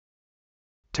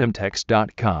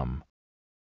timtex.com.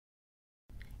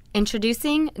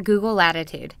 Introducing Google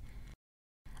Latitude.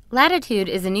 Latitude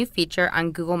is a new feature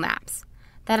on Google Maps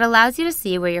that allows you to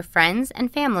see where your friends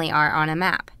and family are on a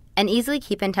map and easily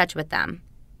keep in touch with them.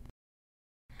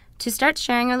 To start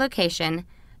sharing your location,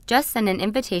 just send an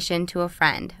invitation to a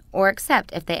friend or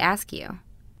accept if they ask you.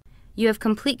 You have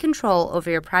complete control over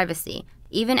your privacy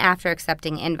even after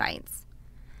accepting invites.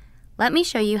 Let me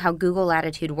show you how Google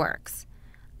Latitude works.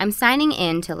 I'm signing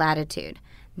in to Latitude,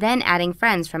 then adding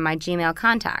friends from my Gmail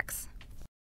contacts.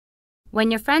 When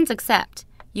your friends accept,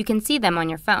 you can see them on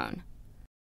your phone.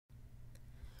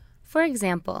 For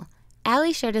example,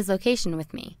 Ali shared his location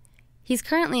with me. He's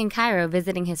currently in Cairo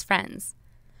visiting his friends.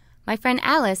 My friend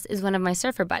Alice is one of my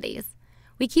surfer buddies.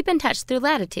 We keep in touch through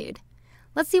Latitude.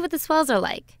 Let's see what the swells are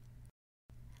like.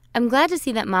 I'm glad to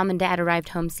see that Mom and Dad arrived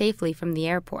home safely from the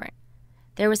airport.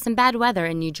 There was some bad weather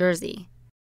in New Jersey.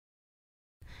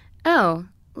 Oh,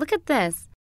 look at this.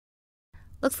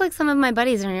 Looks like some of my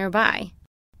buddies are nearby.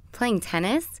 Playing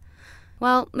tennis?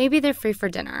 Well, maybe they're free for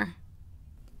dinner.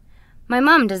 My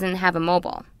mom doesn't have a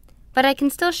mobile, but I can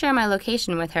still share my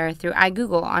location with her through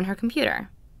iGoogle on her computer.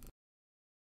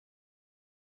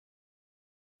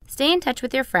 Stay in touch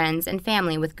with your friends and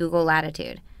family with Google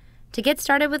Latitude. To get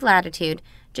started with Latitude,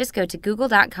 just go to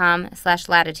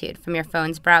google.com/latitude from your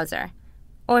phone's browser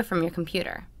or from your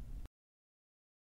computer.